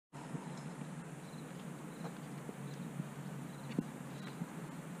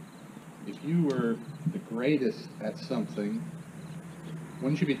if you were the greatest at something,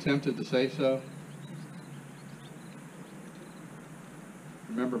 wouldn't you be tempted to say so?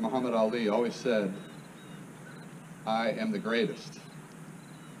 Remember, Muhammad Ali always said, "I am the greatest."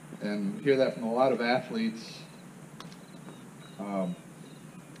 And you hear that from a lot of athletes.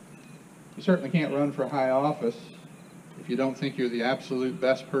 You certainly can't run for high office if you don't think you're the absolute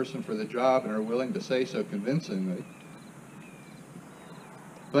best person for the job and are willing to say so convincingly.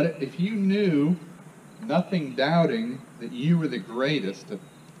 But if you knew, nothing doubting, that you were the greatest at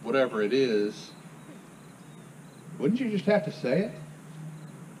whatever it is, wouldn't you just have to say it?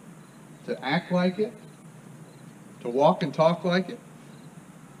 To act like it? To walk and talk like it?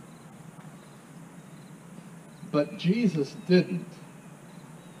 But Jesus didn't.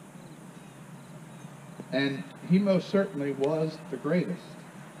 And he most certainly was the greatest.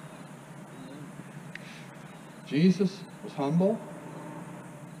 Jesus was humble.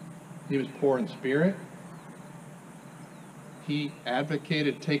 He was poor in spirit. He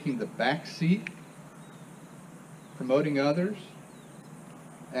advocated taking the back seat, promoting others,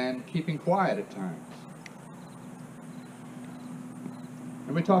 and keeping quiet at times.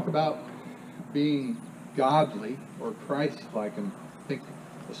 And we talk about being godly or Christ-like, and I think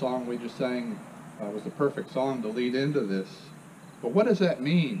the song we just sang was the perfect song to lead into this. But what does that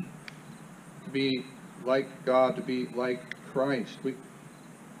mean, to be like God, to be like Christ?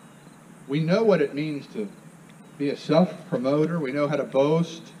 We know what it means to be a self-promoter. We know how to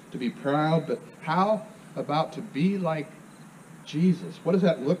boast, to be proud, but how about to be like Jesus? What does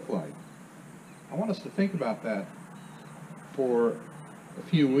that look like? I want us to think about that for a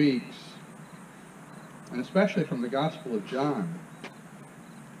few weeks, and especially from the Gospel of John.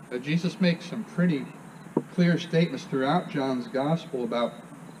 Jesus makes some pretty clear statements throughout John's Gospel about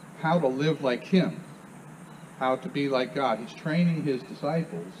how to live like him, how to be like God. He's training his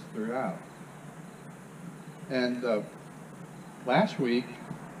disciples throughout. And last week,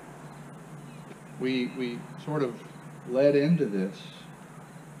 we sort of led into this.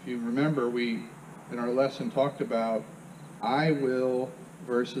 If you remember, we, in our lesson, talked about I will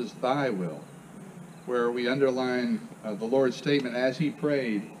versus thy will, where we underline the Lord's statement as he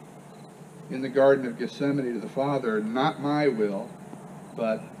prayed in the Garden of Gethsemane to the Father, "Not my will,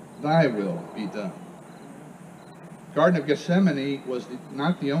 but thy will be done." Garden of Gethsemane was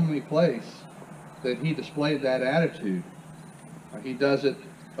not the only place that he displayed that attitude. He does it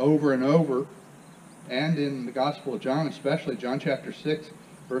over and over, and in the Gospel of John, especially John chapter 6,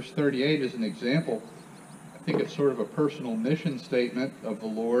 verse 38 is an example. I think it's sort of a personal mission statement of the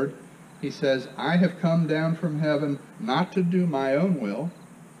Lord. He says, "I have come down from heaven not to do my own will,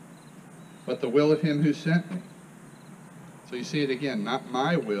 but the will of him who sent me." So you see it again, not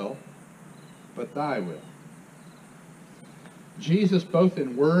my will, but thy will. Jesus, both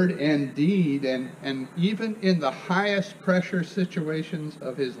in word and deed, and even in the highest pressure situations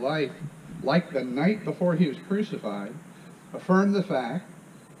of his life, like the night before he was crucified, affirmed the fact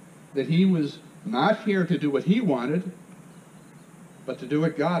that he was not here to do what he wanted, but to do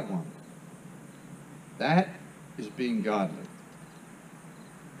what God wanted. That is being godly.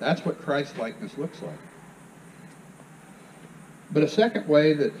 That's what Christ-likeness looks like. But a second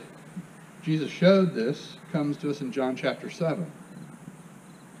way that Jesus showed this comes to us in John chapter 7.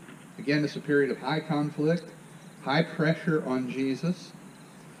 Again, it's a period of high conflict, high pressure on Jesus.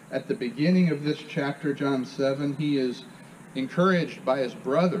 At the beginning of this chapter, John 7, he is encouraged by his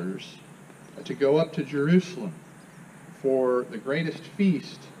brothers to go up to Jerusalem for the greatest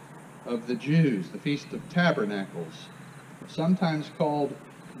feast of the Jews, the Feast of Tabernacles, sometimes called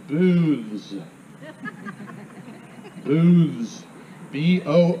Booths. Booths.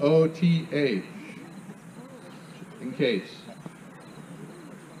 B-O-O-T-H. In case.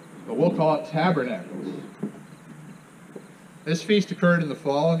 But we'll call it Tabernacles. This feast occurred in the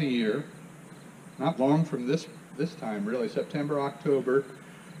fall of the year, not long from this time, really, September, October.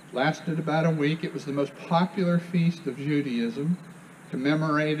 Lasted about a week. It was the most popular feast of Judaism,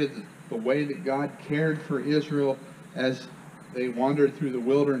 commemorated the way that God cared for Israel as they wandered through the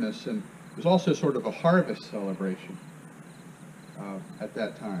wilderness, and it was also sort of a harvest celebration at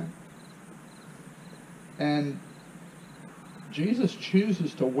that time. And Jesus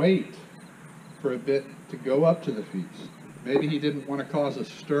chooses to wait for a bit to go up to the feast. Maybe he didn't want to cause a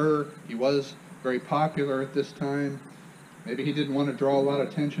stir. He was very popular at this time. Maybe he didn't want to draw a lot of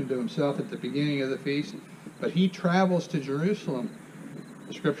attention to himself at the beginning of the feast. But he travels to Jerusalem,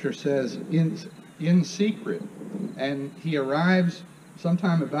 the scripture says, in secret. And he arrives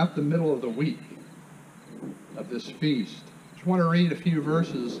sometime about the middle of the week of this feast. I just want to read a few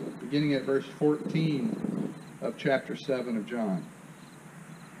verses, beginning at verse 14 of chapter 7 of John.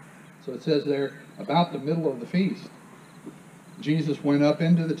 So it says there, about the middle of the feast, Jesus went up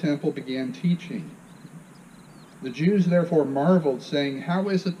into the temple, began teaching. The Jews therefore marveled, saying, "How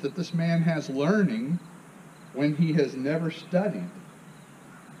is it that this man has learning when he has never studied?"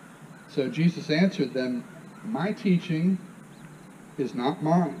 So Jesus answered them, "My teaching is not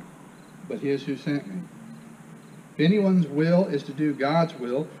mine, but his who sent me. If anyone's will is to do God's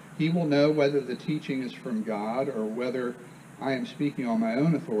will, he will know whether the teaching is from God or whether I am speaking on my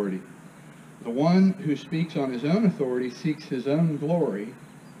own authority. The one who speaks on his own authority seeks his own glory,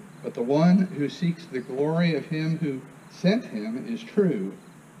 but the one who seeks the glory of him who sent him is true,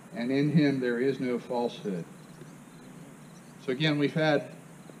 and in him there is no falsehood." So again, we've had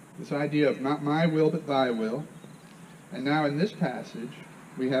this idea of not my will, but thy will. And now in this passage,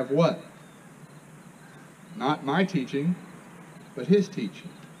 we have what? Not my teaching, but his teaching.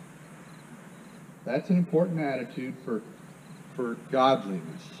 That's an important attitude for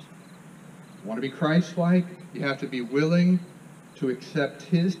godliness. You want to be Christ-like, you have to be willing to accept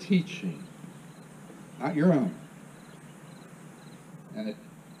his teaching, not your own. And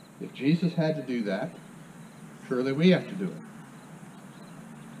if Jesus had to do that, surely we have to do it.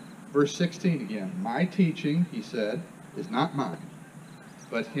 Verse 16 again, "My teaching," he said, "is not mine,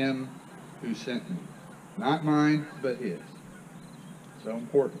 but him who sent me." Not mine, but his. So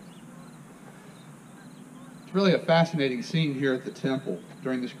important. It's really a fascinating scene here at the temple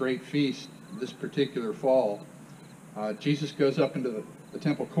during this great feast, this particular fall. Jesus goes up into the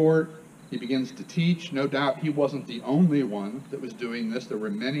temple court. He begins to teach. No doubt he wasn't the only one that was doing this. There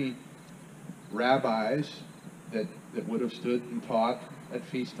were many rabbis that would have stood and taught at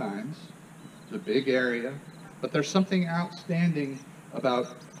feast times. It's a big area. But there's something outstanding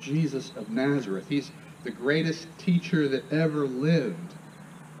about Jesus of Nazareth. He's the greatest teacher that ever lived.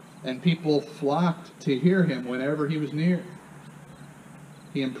 And people flocked to hear him whenever he was near.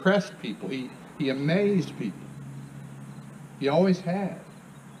 He impressed people. He amazed people. He always had.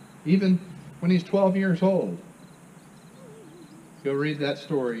 Even when he's 12 years old. Go read that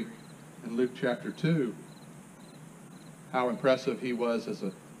story in Luke chapter 2. How impressive he was as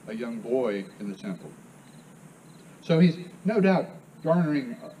a young boy in the temple. So he's no doubt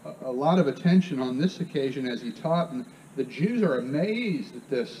garnering a lot of attention on this occasion as he taught, and the Jews are amazed at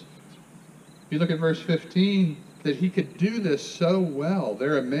this. If you look at verse 15, that he could do this so well,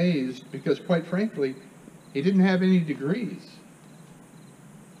 they're amazed because, quite frankly, he didn't have any degrees.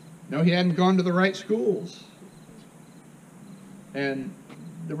 No, he hadn't gone to the right schools. And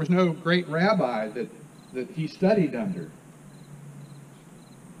there was no great rabbi that he studied under.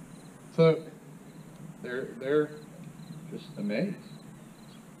 So they're just amazed.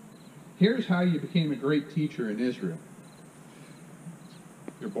 Here's how you became a great teacher in Israel.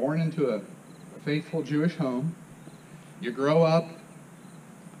 You're born into a faithful Jewish home. You grow up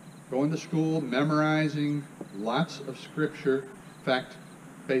going to school, memorizing lots of Scripture. In fact,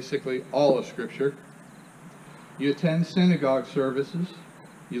 basically all of Scripture. You attend synagogue services.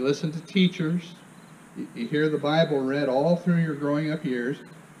 You listen to teachers. You hear the Bible read all through your growing up years.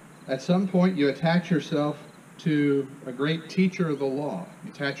 At some point, you attach yourself to a great teacher of the law.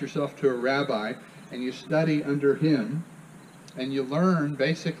 You attach yourself to a rabbi, and you study under him, and you learn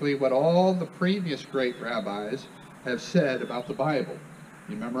basically what all the previous great rabbis have said about the Bible.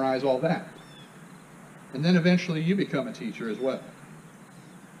 You memorize all that. And then eventually you become a teacher as well.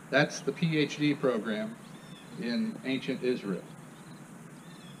 That's the PhD program in ancient Israel.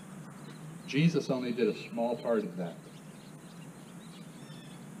 Jesus only did a small part of that.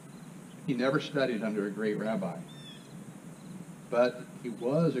 He never studied under a great rabbi, but he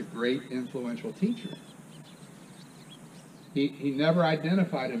was a great influential teacher. He never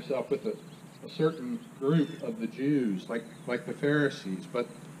identified himself with a certain group of the Jews, like the Pharisees, but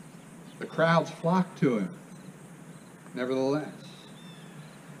the crowds flocked to him, nevertheless.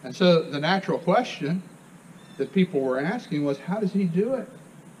 And so the natural question that people were asking was, how does he do it?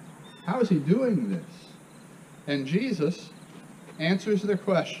 How is he doing this? And Jesus answers their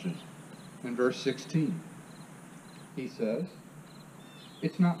question in verse 16. He says,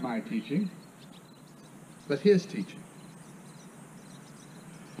 "It's not my teaching, but his teaching."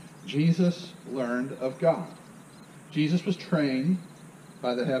 Jesus learned of God. Jesus was trained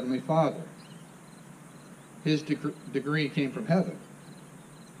by the Heavenly Father. His degree came from heaven.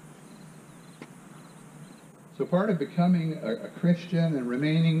 So part of becoming a Christian and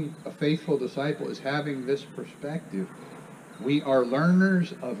remaining a faithful disciple is having this perspective. We are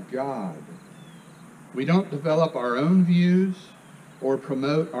learners of God. We don't develop our own views or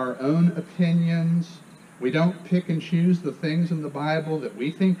promote our own opinions. We don't pick and choose the things in the Bible that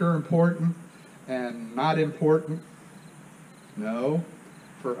we think are important and not important. No.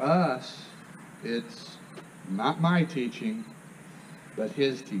 For us, it's not my teaching, but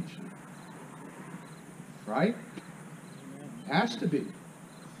his teaching. Right? Has to be.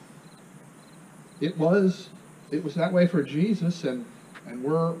 It was that way for Jesus, and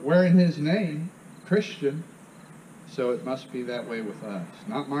we're in his name, Christian, so it must be that way with us.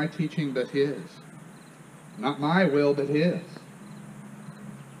 Not my teaching, but his. Not my will, but his.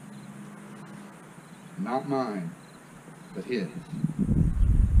 Not mine, but his.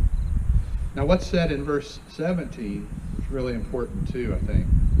 Now what's said in verse 17 is really important too, I think.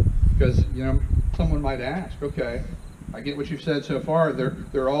 Because, someone might ask, okay, I get what you've said so far.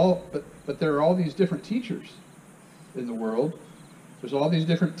 They're all, but there are all these different teachers in the world. There's all these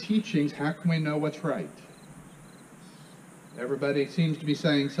different teachings. How can we know what's right? Everybody seems to be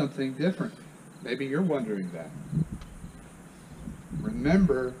saying something different. Maybe you're wondering that.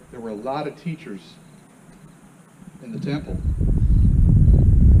 Remember, there were a lot of teachers in the temple.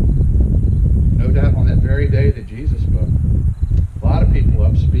 No doubt on that very day that Jesus spoke, a lot of people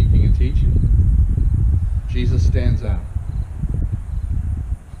up speaking and teaching. Jesus stands out.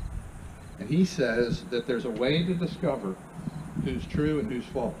 And he says that there's a way to discover who's true and who's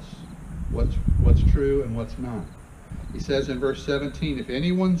false, what's true and what's not. He says in verse 17, if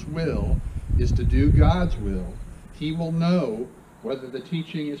anyone's will is to do God's will, he will know whether the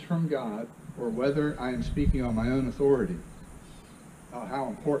teaching is from God or whether I am speaking on my own authority. Oh, how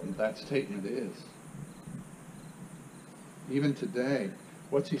important that statement is. Even today,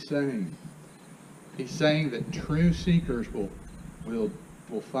 what's he saying? He's saying that true seekers will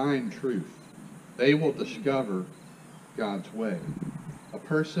find truth. They will discover God's way. A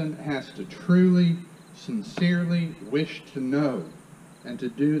person has to truly, sincerely wish to know and to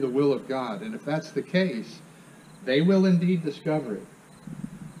do the will of God. And if that's the case, they will indeed discover it.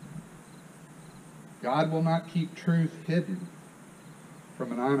 God will not keep truth hidden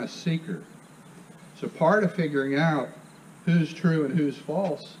from an honest seeker. So part of figuring out who's true and who's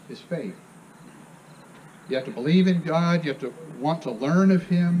false is faith. You have to believe in God. You have to want to learn of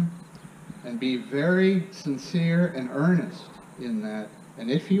him and be very sincere and earnest in that.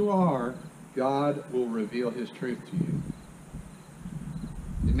 And if you are, God will reveal his truth to you.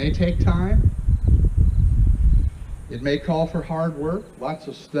 It may take time. It may call for hard work, lots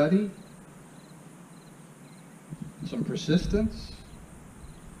of study, some persistence,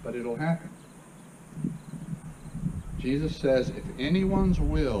 but it'll happen. Jesus says, if anyone's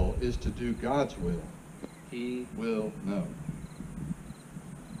will is to do God's will, he will know.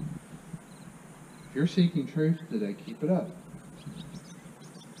 If you're seeking truth today, keep it up.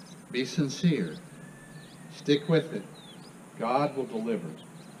 Be sincere. Stick with it. God will deliver.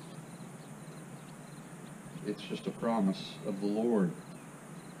 It's just a promise of the Lord.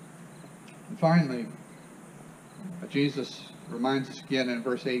 And finally, Jesus reminds us again in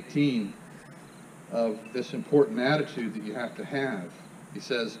verse 18 of this important attitude that you have to have. He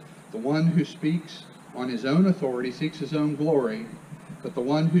says, the one who speaks on his own authority seeks his own glory, but the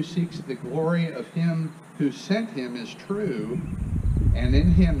one who seeks the glory of him who sent him is true, and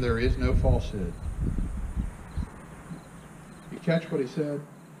in him there is no falsehood. You catch what he said?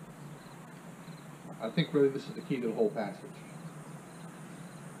 I think really this is the key to the whole passage.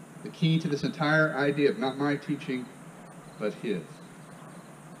 The key to this entire idea of not my teaching, but his.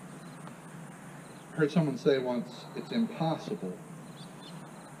 I heard someone say once, it's impossible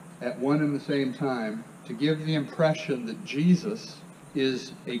at one and the same time to give the impression that Jesus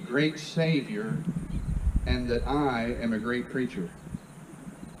is a great Savior and that I am a great preacher.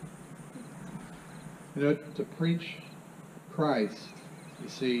 To preach Christ, you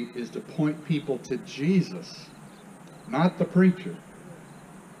see, is to point people to Jesus, not the preacher.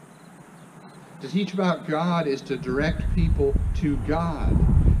 To teach about God is to direct people to God,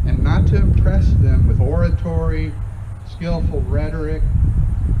 and not to impress them with oratory, skillful rhetoric,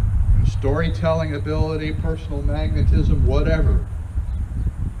 storytelling ability, personal magnetism, whatever.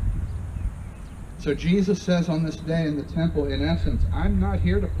 So Jesus says on this day in the temple, in essence, I'm not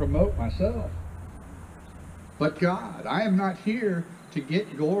here to promote myself, but God. I am not here to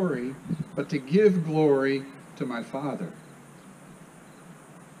get glory, but to give glory to my Father.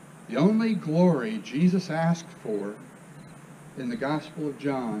 The only glory Jesus asked for in the Gospel of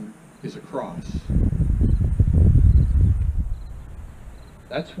John is a cross.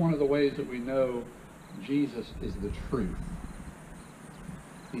 That's one of the ways that we know Jesus is the truth.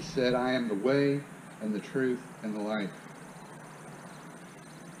 He said, I am the way and the truth and the life.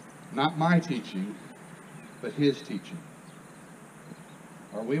 Not my teaching, but his teaching.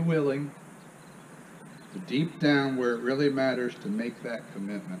 Are we willing to deep down where it really matters to make that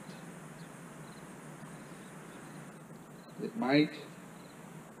commitment? It might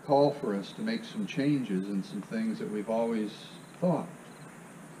call for us to make some changes in some things that we've always thought.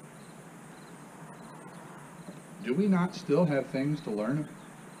 Do we not still have things to learn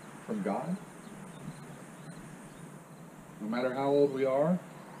from God? No matter how old we are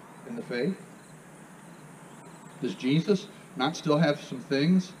in the faith? Does Jesus not still have some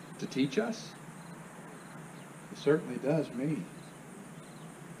things to teach us? He certainly does me.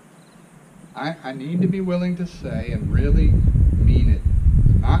 I need to be willing to say and really mean it.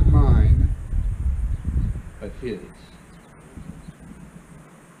 Not mine, but His.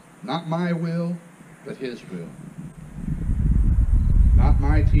 Not my will, but His will. Not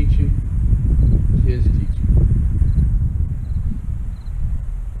my teaching, but His teaching.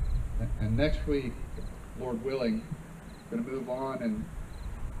 And next week, Lord willing, we're going to move on and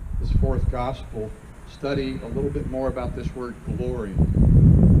this fourth gospel, study a little bit more about this word glory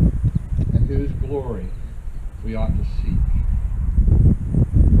and whose glory we ought to seek.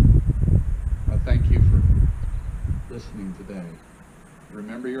 I thank you for listening today.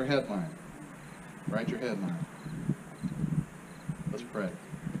 Remember your headline. Write your headline. Let's pray.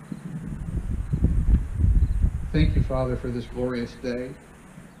 Thank you, Father, for this glorious day,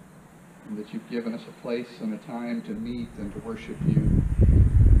 and that you've given us a place and a time to meet and to worship you,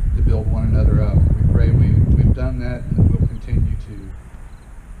 to build one another up. We pray we've done that and we'll continue to.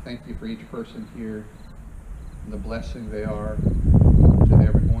 Thank you for each person here and the blessing they are to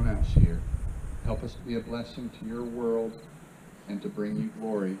everyone else here. Help us to be a blessing to your world and to bring you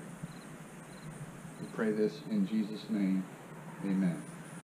glory. We pray this in Jesus' name. Amen.